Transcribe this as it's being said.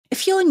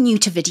If you're new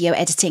to video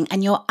editing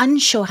and you're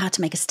unsure how to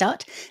make a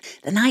start,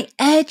 then I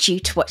urge you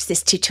to watch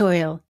this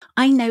tutorial.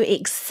 I know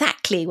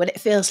exactly what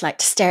it feels like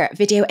to stare at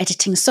video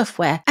editing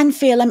software and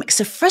feel a mix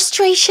of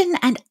frustration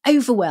and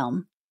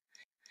overwhelm.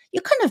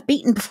 You're kind of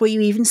beaten before you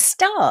even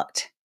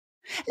start.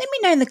 Let me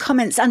know in the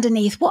comments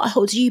underneath what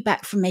holds you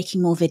back from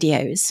making more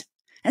videos.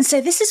 And so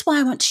this is why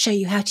I want to show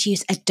you how to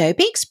use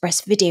Adobe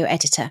Express Video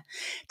Editor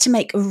to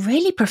make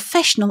really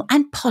professional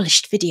and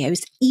polished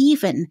videos,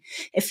 even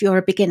if you're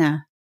a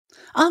beginner.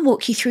 I'll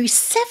walk you through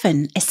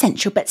 7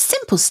 essential but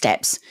simple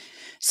steps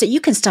so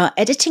you can start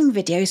editing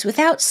videos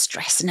without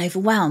stress and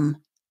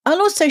overwhelm. I'll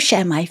also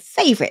share my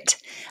favourite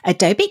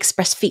Adobe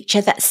Express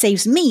feature that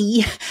saves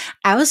me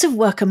hours of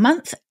work a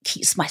month,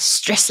 keeps my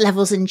stress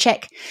levels in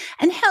check,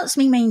 and helps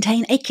me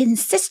maintain a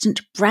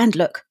consistent brand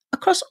look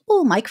across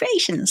all my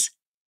creations.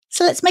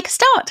 So let's make a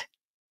start.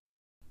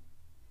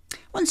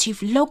 Once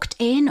you've logged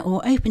in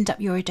or opened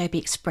up your Adobe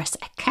Express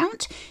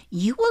account,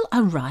 you will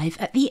arrive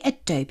at the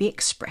Adobe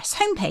Express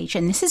homepage,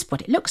 and this is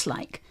what it looks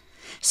like.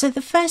 So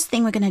the first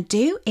thing we're going to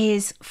do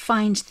is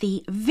find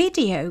the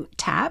Video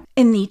tab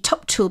in the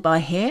top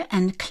toolbar here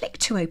and click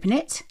to open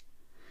it.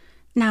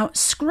 Now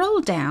scroll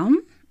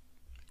down,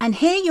 and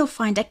here you'll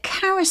find a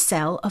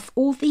carousel of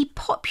all the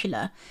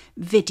popular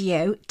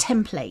video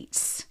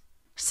templates.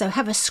 So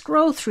have a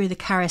scroll through the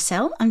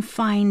carousel and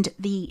find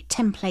the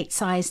template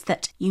size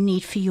that you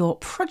need for your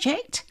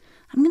project.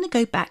 I'm going to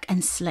go back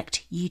and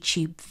select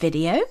YouTube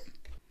Video.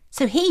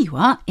 So here you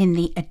are in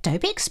the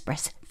Adobe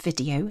Express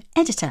Video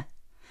Editor.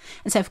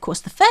 And so of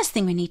course the first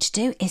thing we need to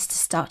do is to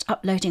start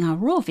uploading our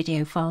raw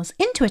video files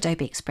into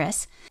Adobe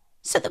Express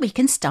so that we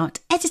can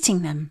start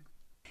editing them.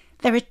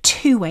 There are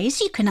 2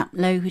 ways you can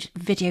upload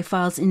video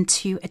files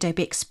into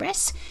Adobe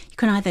Express. You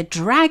can either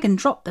drag and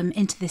drop them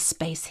into this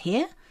space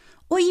here,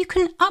 or you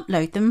can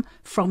upload them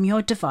from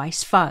your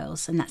device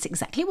files, and that's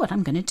exactly what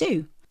I'm going to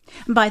do.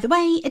 And by the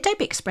way,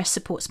 Adobe Express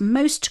supports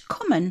most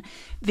common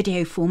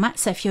video formats,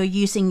 so if you're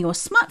using your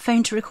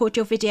smartphone to record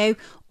your video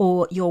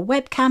or your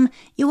webcam,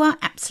 you are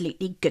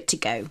absolutely good to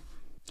go.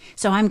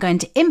 So I'm going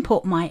to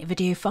import my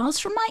video files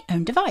from my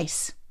own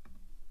device.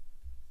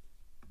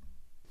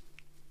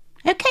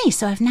 Okay,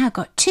 so I've now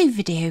got 2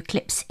 video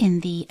clips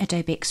in the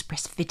Adobe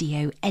Express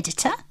Video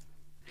Editor.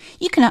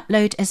 You can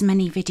upload as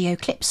many video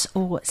clips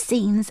or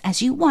scenes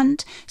as you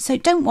want, so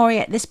don't worry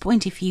at this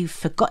point if you've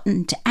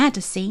forgotten to add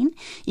a scene.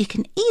 You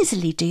can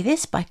easily do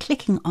this by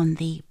clicking on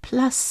the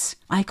plus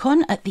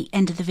icon at the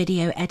end of the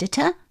video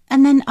editor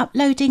and then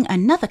uploading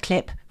another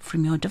clip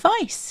from your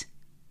device.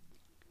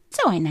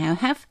 So I now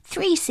have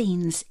 3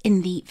 scenes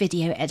in the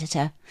video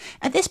editor.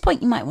 At this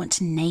point you might want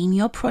to name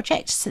your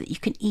project so that you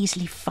can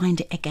easily find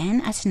it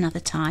again at another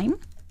time.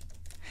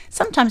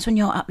 Sometimes when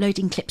you're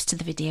uploading clips to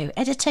the video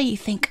editor, you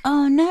think,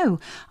 oh no,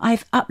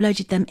 I've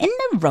uploaded them in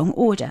the wrong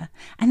order.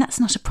 And that's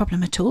not a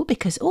problem at all,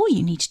 because all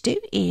you need to do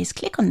is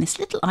click on this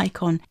little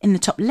icon in the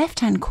top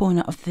left-hand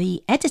corner of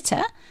the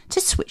editor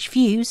to switch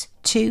views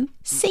to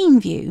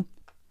scene view.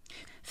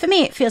 For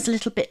me, it feels a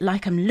little bit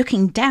like I'm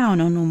looking down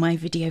on all my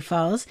video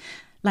files,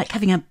 like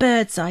having a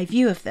bird's eye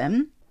view of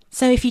them.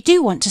 So if you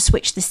do want to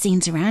switch the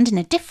scenes around in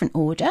a different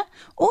order,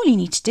 all you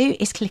need to do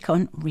is click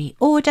on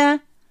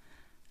Reorder,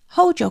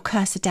 hold your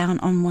cursor down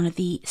on one of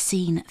the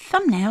scene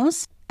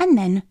thumbnails, and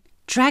then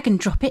drag and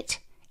drop it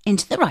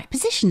into the right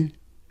position.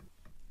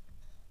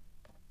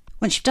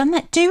 Once you've done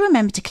that, do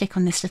remember to click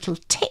on this little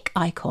tick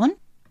icon,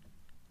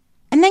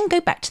 and then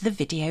go back to the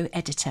video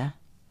editor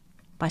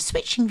by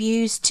switching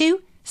views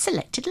to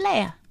selected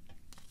layer.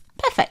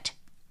 Perfect.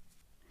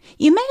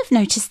 You may have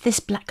noticed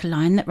this black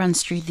line that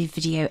runs through the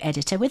video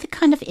editor with a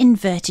kind of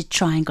inverted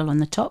triangle on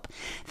the top.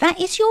 That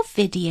is your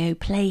video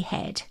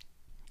playhead.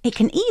 It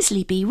can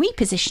easily be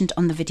repositioned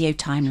on the video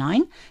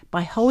timeline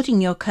by holding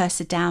your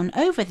cursor down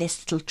over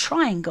this little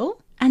triangle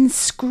and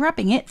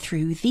scrubbing it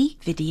through the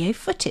video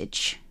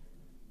footage.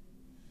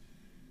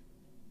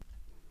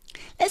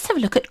 Let's have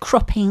a look at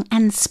cropping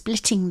and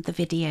splitting the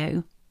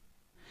video.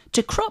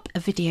 To crop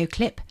a video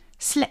clip,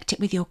 select it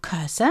with your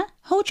cursor,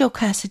 hold your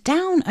cursor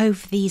down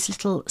over these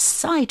little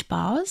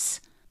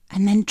sidebars,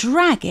 and then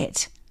drag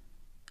it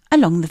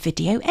along the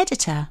video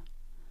editor.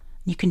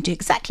 You can do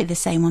exactly the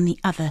same on the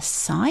other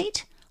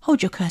side.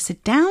 Hold your cursor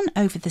down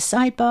over the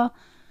sidebar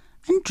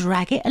and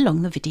drag it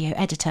along the video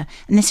editor.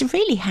 And this is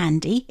really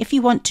handy if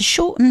you want to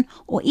shorten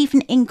or even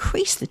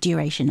increase the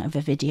duration of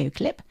a video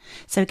clip.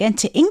 So again,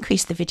 to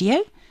increase the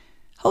video,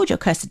 hold your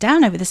cursor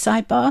down over the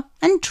sidebar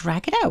and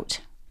drag it out.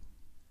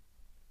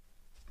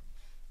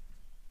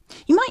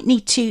 You might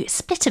need to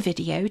split a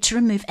video to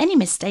remove any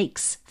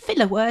mistakes,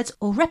 filler words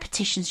or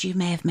repetitions you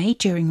may have made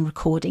during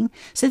recording.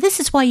 So this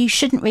is why you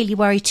shouldn't really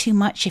worry too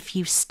much if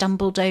you've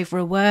stumbled over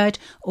a word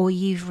or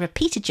you've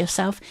repeated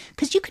yourself,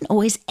 because you can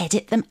always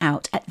edit them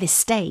out at this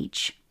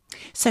stage.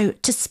 So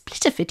to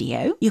split a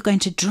video, you're going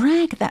to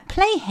drag that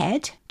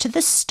playhead to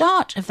the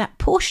start of that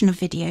portion of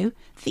video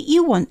that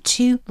you want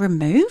to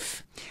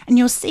remove. And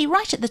you'll see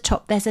right at the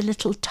top there's a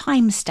little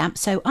timestamp.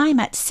 So I'm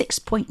at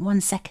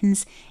 6.1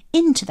 seconds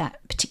into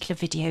that particular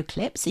video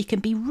clip. So you can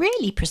be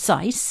really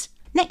precise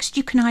Next,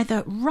 you can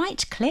either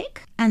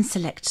right-click and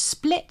select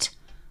Split,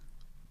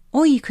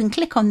 or you can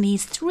click on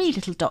these three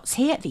little dots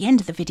here at the end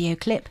of the video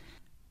clip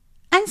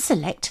and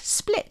select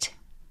Split.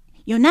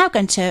 You're now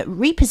going to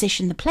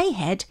reposition the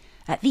playhead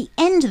at the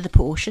end of the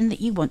portion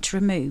that you want to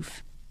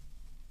remove.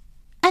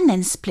 And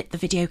then split the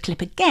video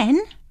clip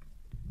again.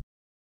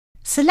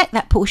 Select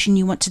that portion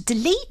you want to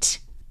delete,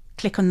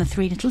 click on the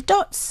three little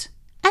dots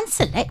and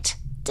select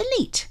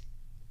Delete.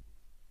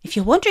 If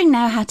you're wondering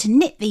now how to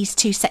knit these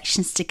two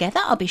sections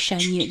together, I'll be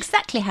showing you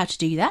exactly how to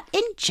do that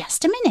in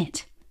just a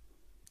minute.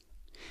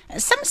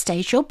 At some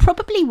stage, you'll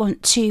probably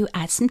want to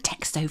add some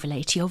text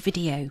overlay to your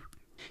video.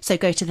 So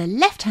go to the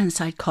left-hand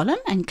side column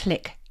and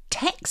click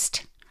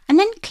Text, and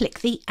then click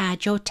the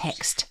Add Your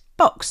Text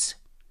box.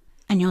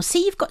 And you'll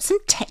see you've got some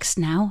text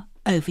now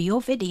over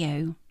your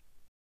video.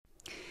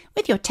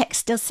 With your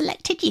text still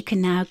selected, you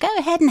can now go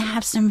ahead and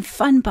have some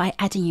fun by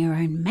adding your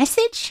own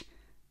message.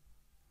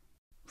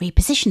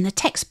 Reposition the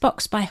text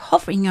box by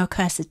hovering your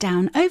cursor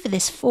down over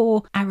this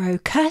 4-arrow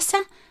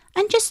cursor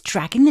and just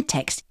dragging the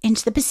text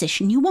into the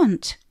position you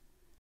want.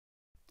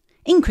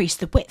 Increase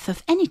the width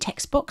of any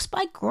text box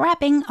by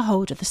grabbing a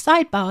hold of the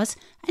sidebars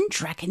and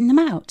dragging them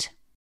out.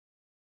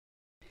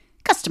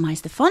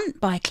 Customize the font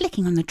by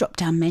clicking on the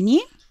drop-down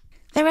menu.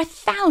 There are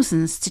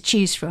thousands to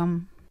choose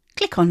from.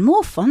 Click on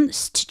More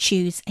Fonts to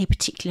choose a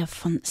particular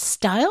font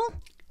style,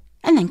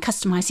 and then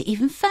customize it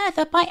even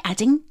further by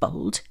adding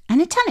bold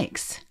and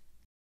italics.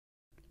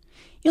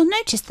 You'll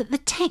notice that the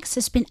text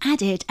has been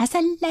added as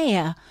a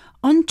layer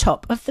on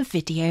top of the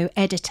video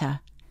editor.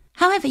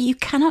 However, you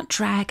cannot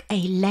drag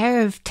a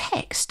layer of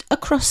text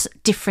across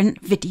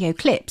different video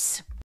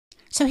clips.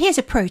 So here's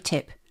a pro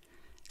tip.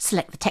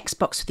 Select the text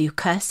box with your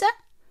cursor,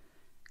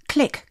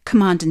 click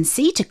Command and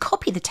C to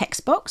copy the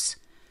text box,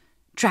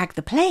 drag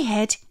the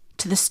playhead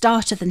to the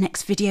start of the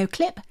next video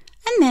clip,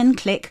 and then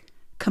click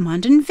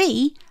Command and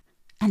V,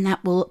 and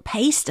that will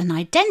paste an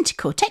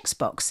identical text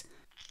box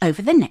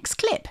over the next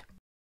clip.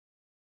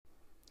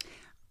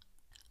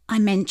 I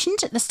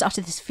mentioned at the start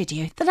of this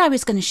video that I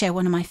was going to share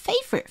one of my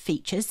favourite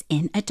features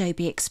in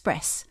Adobe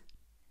Express.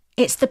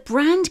 It's the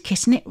brand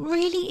kit, and it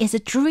really is a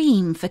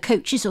dream for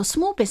coaches or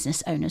small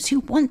business owners who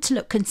want to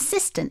look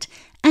consistent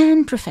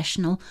and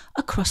professional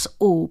across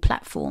all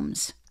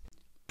platforms.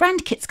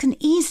 Brand kits can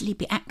easily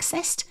be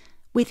accessed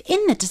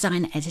within the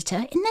design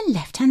editor in the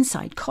left-hand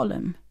side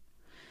column.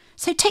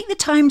 So take the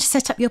time to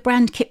set up your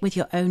brand kit with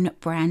your own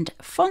brand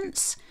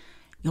fonts,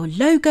 your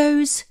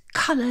logos,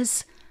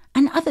 colours,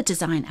 and other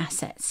design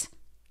assets.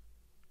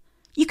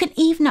 You can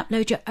even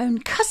upload your own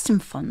custom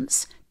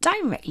fonts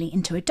directly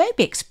into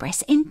Adobe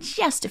Express in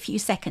just a few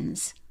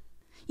seconds.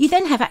 You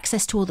then have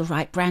access to all the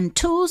right brand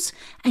tools,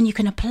 and you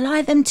can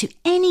apply them to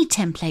any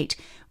template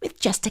with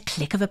just a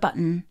click of a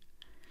button.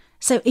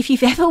 So if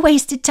you've ever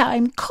wasted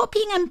time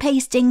copying and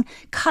pasting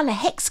colour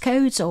hex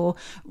codes or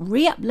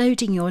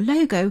re-uploading your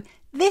logo,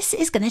 this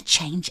is going to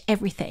change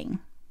everything.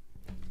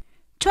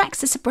 To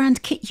access a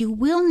brand kit, you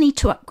will need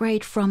to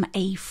upgrade from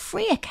a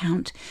free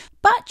account,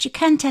 but you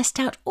can test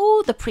out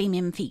all the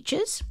premium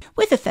features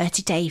with a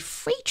 30-day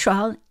free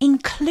trial,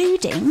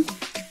 including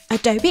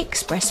Adobe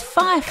Express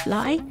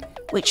Firefly,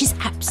 which is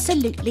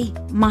absolutely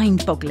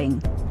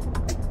mind-boggling.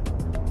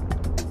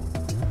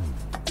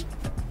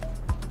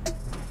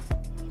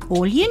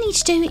 All you need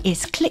to do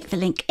is click the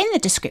link in the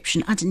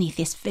description underneath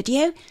this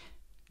video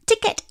to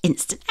get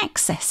instant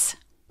access.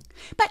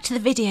 Back to the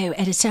video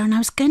editor, and I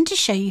was going to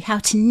show you how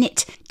to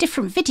knit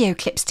different video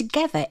clips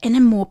together in a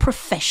more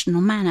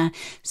professional manner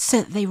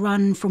so that they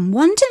run from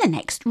one to the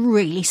next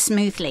really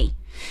smoothly.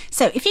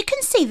 So if you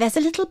can see, there's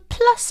a little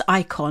plus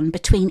icon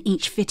between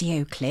each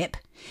video clip.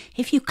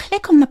 If you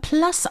click on the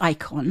plus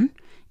icon,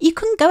 you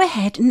can go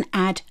ahead and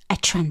add a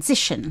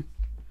transition.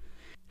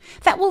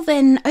 That will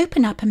then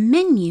open up a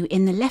menu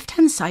in the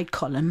left-hand side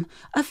column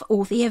of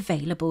all the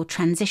available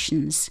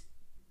transitions.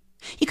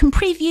 You can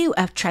preview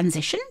a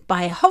transition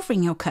by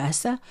hovering your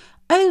cursor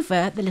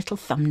over the little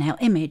thumbnail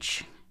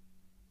image.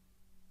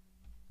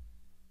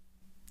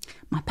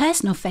 My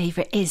personal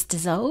favourite is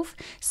Dissolve,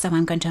 so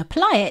I'm going to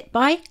apply it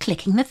by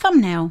clicking the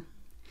thumbnail.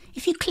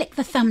 If you click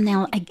the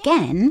thumbnail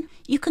again,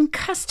 you can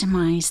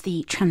customise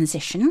the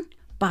transition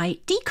by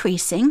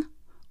decreasing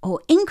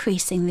or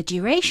increasing the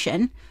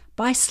duration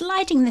by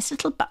sliding this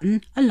little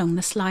button along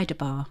the slider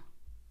bar.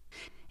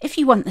 If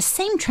you want the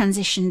same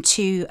transition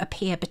to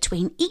appear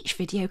between each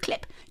video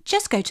clip,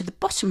 just go to the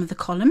bottom of the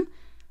column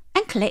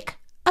and click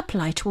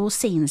Apply to all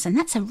scenes, and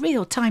that's a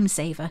real time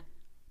saver.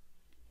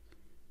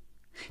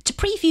 To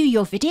preview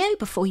your video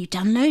before you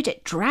download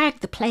it, drag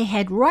the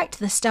playhead right to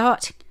the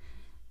start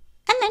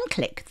and then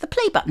click the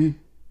play button.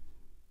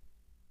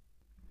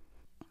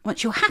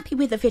 Once you're happy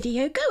with the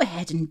video, go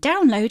ahead and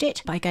download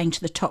it by going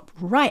to the top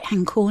right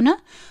hand corner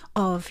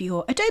of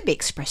your Adobe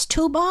Express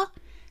toolbar,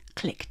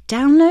 click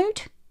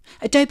Download.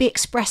 Adobe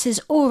Express has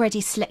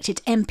already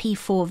selected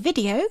MP4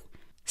 video.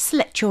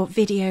 Select your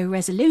video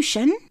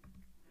resolution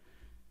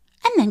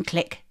and then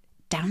click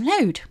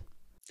Download.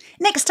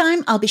 Next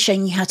time, I'll be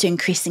showing you how to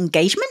increase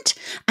engagement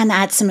and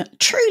add some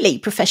truly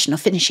professional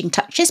finishing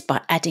touches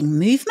by adding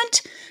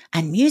movement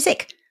and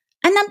music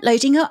and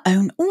uploading our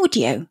own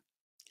audio.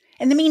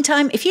 In the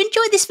meantime, if you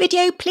enjoyed this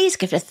video, please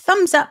give it a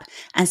thumbs up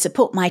and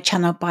support my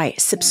channel by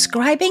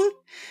subscribing.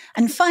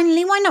 And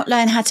finally, why not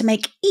learn how to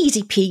make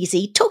easy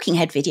peasy talking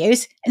head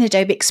videos in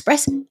Adobe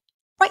Express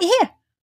right here?